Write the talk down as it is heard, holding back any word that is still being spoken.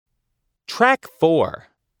Track 4.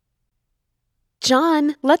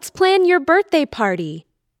 John, let's plan your birthday party.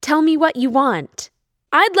 Tell me what you want.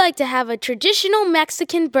 I'd like to have a traditional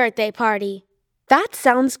Mexican birthday party. That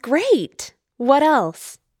sounds great. What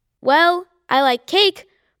else? Well, I like cake,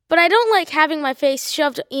 but I don't like having my face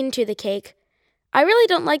shoved into the cake. I really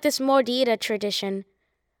don't like this mordida tradition.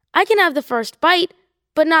 I can have the first bite,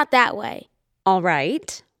 but not that way. All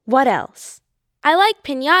right. What else? I like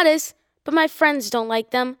piñatas, but my friends don't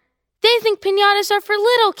like them. They think piñatas are for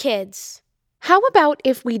little kids. How about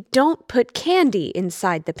if we don't put candy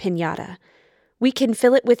inside the piñata? We can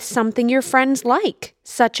fill it with something your friends like,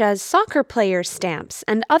 such as soccer player stamps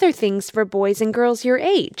and other things for boys and girls your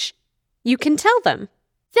age. You can tell them.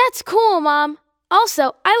 That's cool, Mom.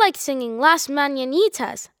 Also, I like singing Las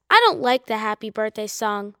Mañanitas. I don't like the happy birthday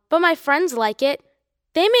song, but my friends like it.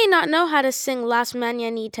 They may not know how to sing Las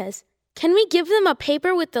Mañanitas. Can we give them a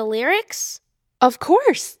paper with the lyrics? Of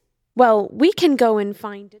course. Well, we can go and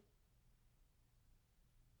find it.